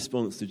right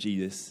response to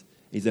Jesus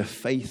is a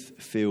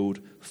faith-filled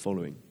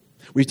following,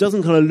 which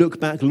doesn't kind of look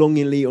back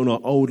longingly on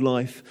our old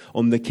life,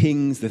 on the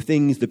kings, the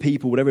things, the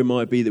people, whatever it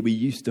might be that we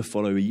used to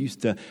follow, we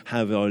used to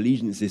have our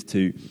allegiances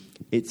to.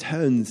 It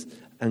turns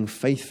and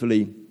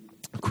faithfully,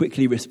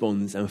 quickly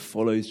responds and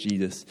follows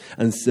Jesus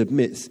and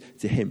submits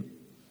to him.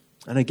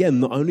 And again,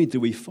 not only do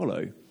we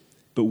follow,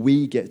 but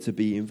we get to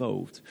be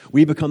involved.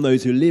 We become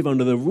those who live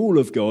under the rule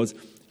of God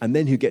and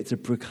then who get to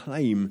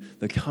proclaim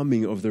the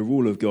coming of the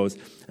rule of God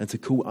and to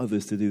call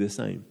others to do the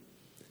same.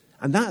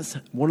 And that's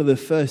one of the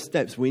first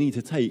steps we need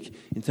to take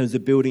in terms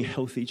of building a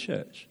healthy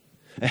church.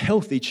 A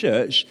healthy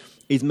church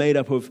is made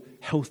up of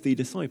healthy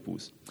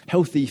disciples,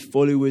 healthy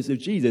followers of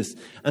Jesus.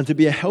 And to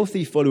be a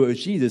healthy follower of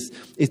Jesus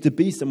is to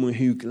be someone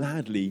who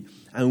gladly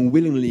and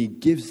willingly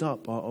gives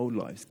up our old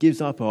lives,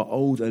 gives up our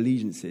old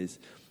allegiances,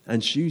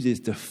 and chooses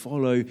to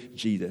follow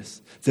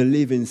Jesus, to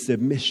live in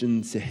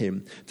submission to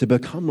him, to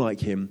become like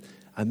him,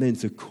 and then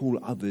to call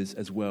others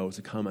as well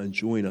to come and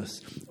join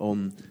us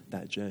on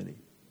that journey.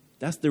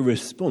 That's the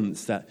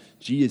response that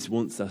Jesus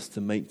wants us to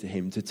make to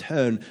him, to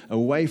turn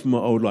away from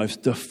our old lives,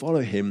 to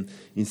follow him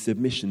in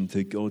submission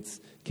to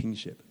God's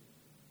kingship.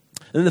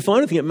 And then the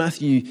final thing that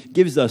Matthew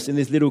gives us in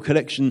this little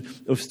collection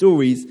of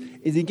stories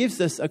is he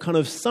gives us a kind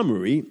of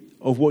summary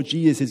of what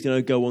Jesus is going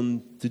to go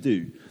on to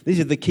do. This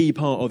is the key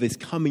part of this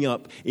coming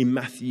up in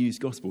Matthew's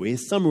gospel.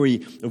 His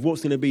summary of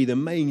what's going to be the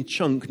main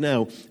chunk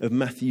now of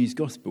Matthew's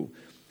gospel.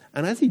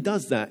 And as he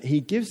does that,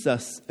 he gives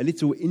us a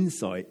little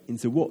insight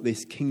into what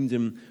this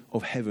kingdom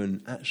of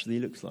heaven actually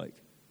looks like.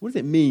 What does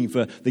it mean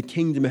for the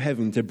kingdom of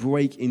heaven to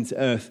break into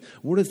earth?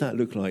 What does that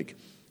look like?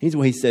 Here's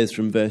what he says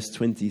from verse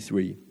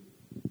 23.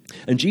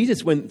 And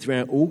Jesus went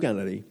throughout all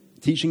Galilee,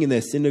 teaching in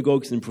their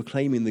synagogues and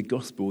proclaiming the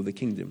gospel of the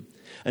kingdom,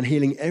 and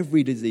healing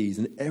every disease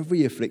and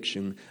every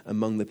affliction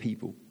among the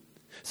people.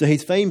 So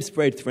his fame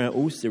spread throughout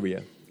all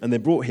Syria, and they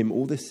brought him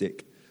all the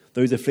sick,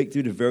 those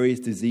afflicted with various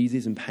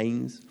diseases and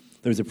pains,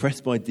 those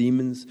oppressed by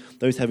demons,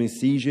 those having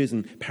seizures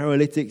and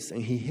paralytics,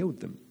 and he healed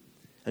them.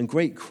 And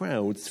great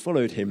crowds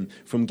followed him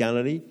from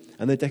Galilee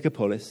and the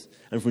Decapolis,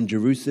 and from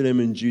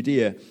Jerusalem and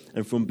Judea,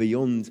 and from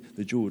beyond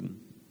the Jordan.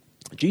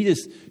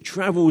 Jesus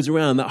travels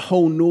around that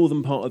whole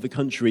northern part of the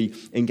country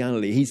in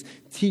Galilee. He's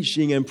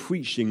teaching and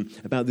preaching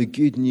about the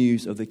good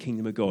news of the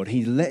kingdom of God.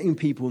 He's letting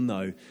people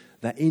know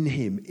that in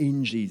him,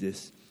 in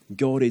Jesus,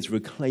 God is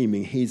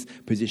reclaiming his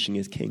position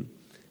as king.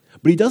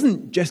 But he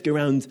doesn't just go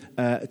around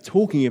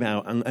talking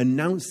about and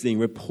announcing,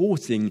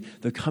 reporting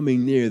the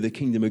coming near of the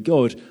kingdom of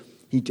God.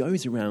 He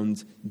goes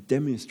around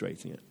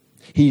demonstrating it.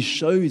 He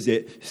shows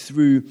it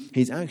through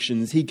his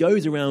actions. He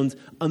goes around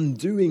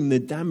undoing the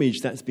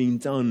damage that's been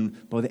done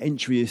by the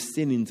entry of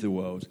sin into the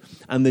world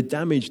and the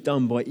damage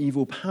done by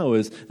evil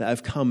powers that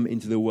have come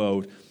into the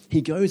world.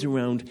 He goes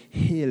around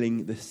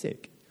healing the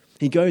sick.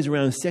 He goes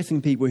around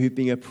setting people who've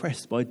been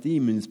oppressed by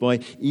demons,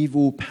 by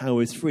evil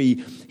powers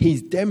free.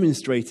 He's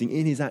demonstrating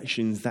in his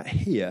actions that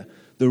here,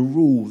 the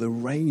rule, the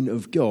reign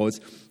of God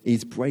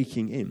is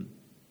breaking in.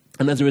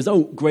 And as a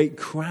result, great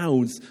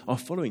crowds are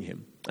following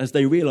him as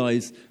they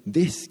realize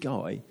this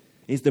guy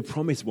is the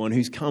promised one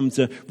who's come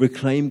to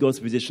reclaim God's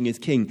position as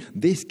king.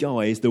 This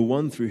guy is the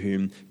one through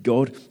whom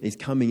God is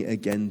coming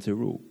again to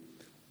rule.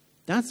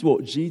 That's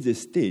what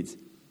Jesus did.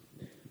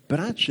 But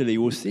actually,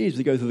 we'll see as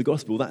we go through the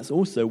gospel, that's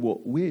also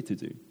what we're to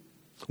do.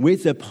 We're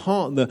to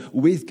partner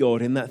with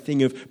God in that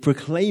thing of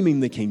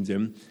proclaiming the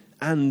kingdom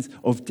and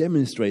of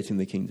demonstrating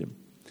the kingdom.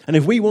 And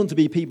if we want to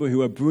be people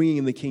who are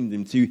bringing the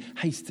kingdom to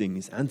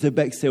Hastings and to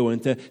Bexhill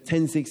and to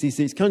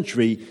 1066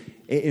 Country,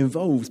 it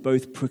involves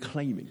both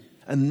proclaiming,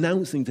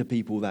 announcing to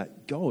people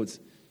that God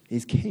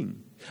is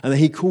king and that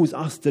he calls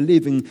us to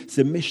live in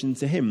submission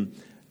to him.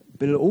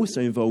 But it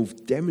also involves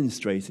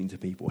demonstrating to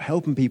people,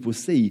 helping people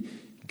see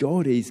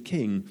God is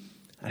king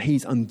and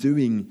he's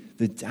undoing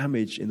the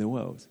damage in the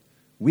world.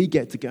 We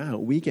get to go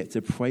out, we get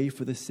to pray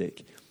for the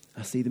sick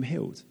and see them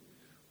healed.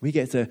 We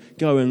get to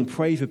go and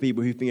pray for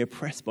people who've been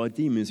oppressed by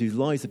demons, whose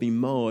lives have been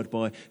marred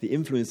by the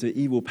influence of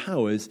evil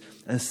powers,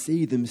 and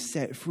see them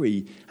set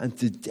free, and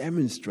to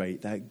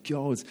demonstrate that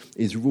God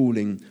is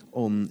ruling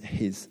on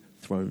his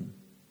throne.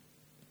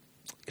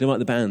 Can I invite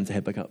the band to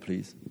head back up,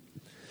 please?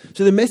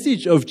 So the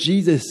message of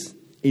Jesus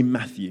in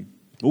Matthew,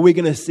 what we're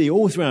going to see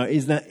all throughout,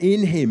 is that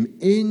in him,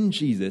 in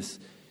Jesus,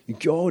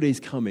 God is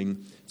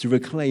coming to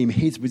reclaim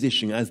his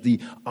position as the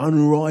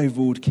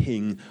unrivaled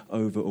king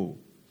over all.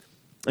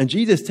 And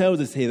Jesus tells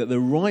us here that the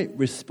right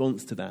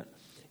response to that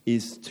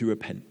is to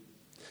repent,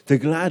 to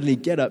gladly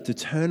get up, to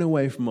turn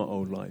away from our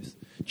old lives,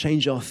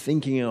 change our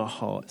thinking and our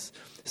hearts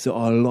so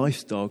our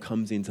lifestyle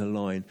comes into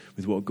line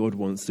with what God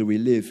wants, so we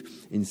live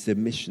in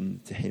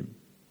submission to him.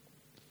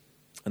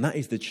 And that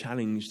is the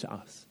challenge to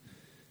us.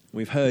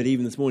 We've heard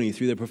even this morning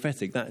through the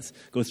prophetic, that's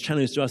God's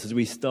challenge to us as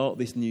we start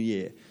this new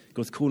year.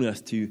 God's calling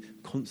us to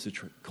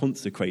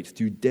consecrate,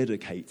 to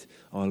dedicate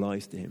our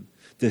lives to him,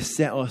 to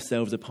set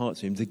ourselves apart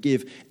to him, to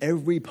give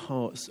every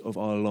part of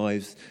our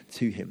lives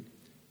to him,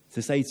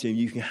 to say to him,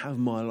 you can have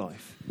my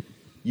life,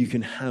 you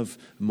can have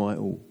my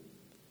all.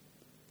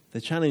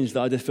 The challenge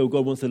that I just feel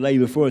God wants to lay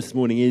before us this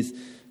morning is,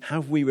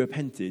 have we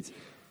repented?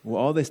 Or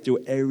are there still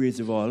areas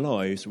of our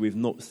lives where we've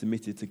not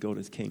submitted to God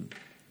as king?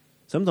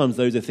 Sometimes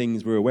those are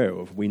things we're aware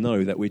of. We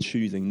know that we're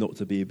choosing not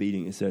to be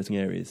obedient in certain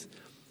areas.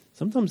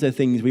 Sometimes they're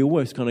things we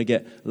always kind of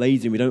get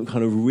lazy and we don't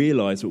kind of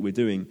realize what we're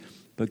doing.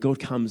 But God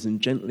comes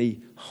and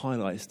gently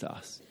highlights to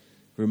us,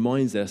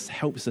 reminds us,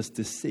 helps us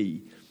to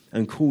see,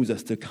 and calls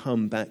us to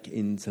come back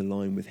into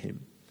line with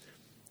him.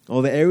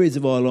 Are there areas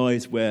of our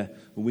lives where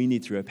we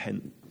need to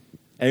repent?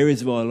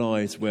 Areas of our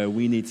lives where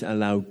we need to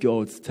allow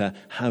God to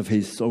have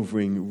his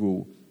sovereign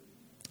rule?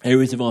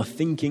 Areas of our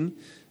thinking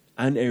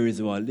and areas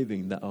of our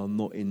living that are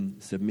not in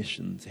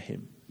submission to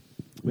him?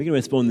 We're going to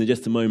respond in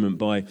just a moment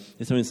by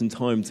just having some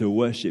time to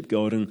worship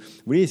God, and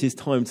really it's his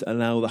time to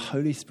allow the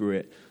Holy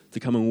Spirit to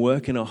come and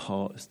work in our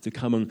hearts, to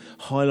come and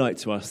highlight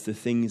to us the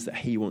things that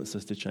he wants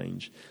us to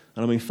change.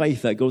 And I'm in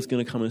faith that God's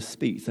going to come and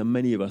speak to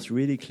many of us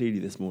really clearly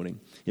this morning.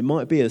 It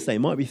might be, as I say,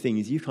 it might be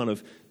things you've kind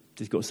of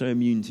just got so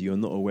immune to, you're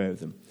not aware of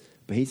them.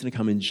 But he's going to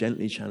come and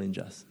gently challenge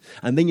us.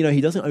 And then,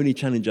 he doesn't only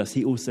challenge us,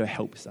 he also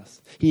helps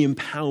us. He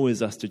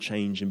empowers us to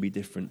change and be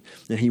different.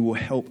 And he will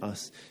help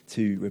us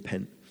to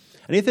repent.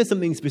 And if there's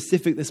something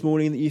specific this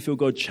morning that you feel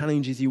God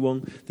challenges you on,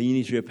 that you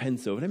need to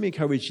repent of, let me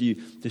encourage you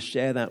to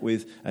share that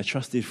with a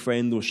trusted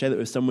friend or share that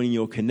with someone in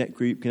your Connect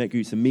group. Connect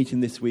group's a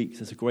meeting this week,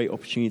 so it's a great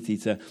opportunity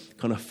to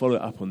kind of follow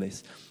up on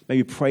this.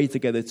 Maybe pray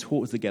together,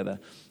 talk together,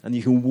 and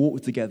you can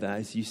walk together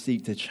as you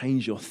seek to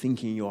change your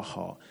thinking, your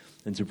heart,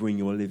 and to bring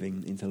your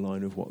living into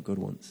line with what God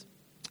wants.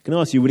 Can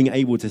I ask you, willing and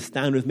able to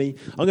stand with me?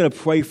 I'm going to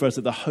pray for us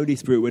that the Holy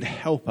Spirit would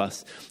help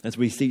us as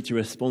we seek to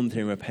respond to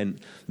and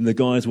repent. And the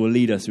guys will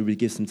lead us, so we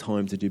give some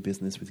time to do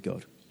business with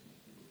God.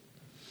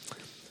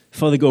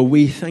 Father God,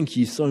 we thank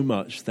you so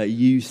much that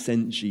you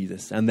sent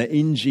Jesus and that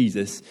in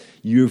Jesus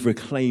you have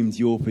reclaimed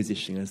your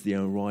position as the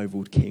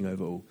unrivaled King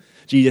over all.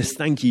 Jesus,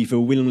 thank you for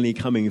willingly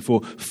coming,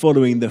 for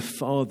following the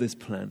Father's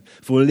plan,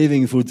 for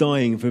living, for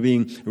dying, for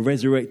being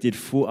resurrected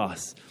for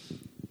us,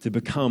 to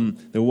become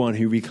the one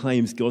who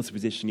reclaims God's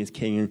position as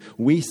king. And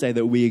we say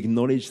that we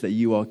acknowledge that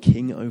you are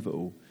king over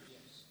all.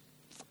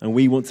 And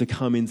we want to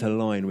come into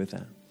line with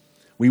that.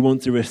 We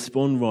want to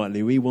respond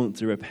rightly. We want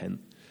to repent.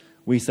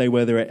 We say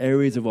where there are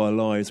areas of our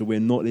lives where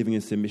we're not living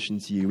in submission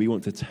to you, we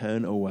want to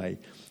turn away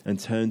and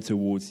turn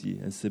towards you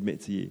and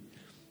submit to you.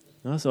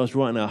 And so I was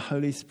right now,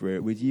 Holy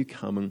Spirit, would you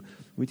come and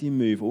would you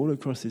move all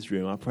across this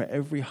room? I pray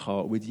every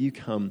heart, would you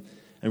come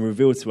and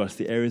reveal to us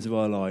the areas of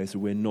our lives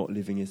where we're not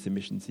living in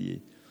submission to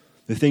you.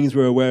 The things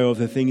we're aware of,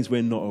 the things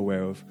we're not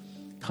aware of.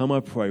 Come, I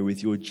pray,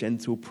 with your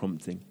gentle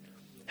prompting.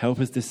 Help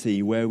us to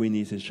see where we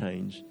need to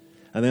change.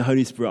 And then,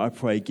 Holy Spirit, I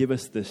pray, give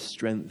us the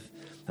strength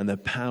and the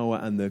power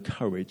and the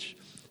courage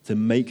to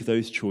make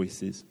those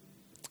choices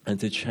and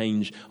to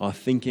change our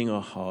thinking,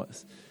 our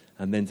hearts,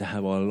 and then to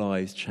have our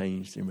lives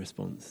changed in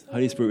response.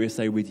 Holy Spirit, we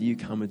say, with you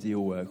come and do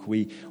your work.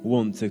 We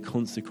want to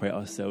consecrate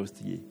ourselves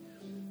to you.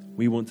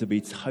 We want to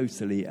be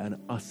totally and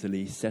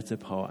utterly set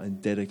apart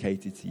and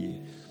dedicated to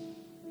you.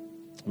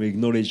 We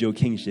acknowledge your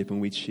kingship and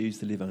we choose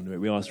to live under it.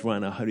 We ask right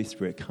now, Holy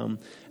Spirit, come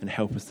and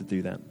help us to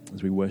do that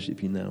as we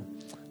worship you now.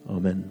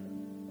 Amen.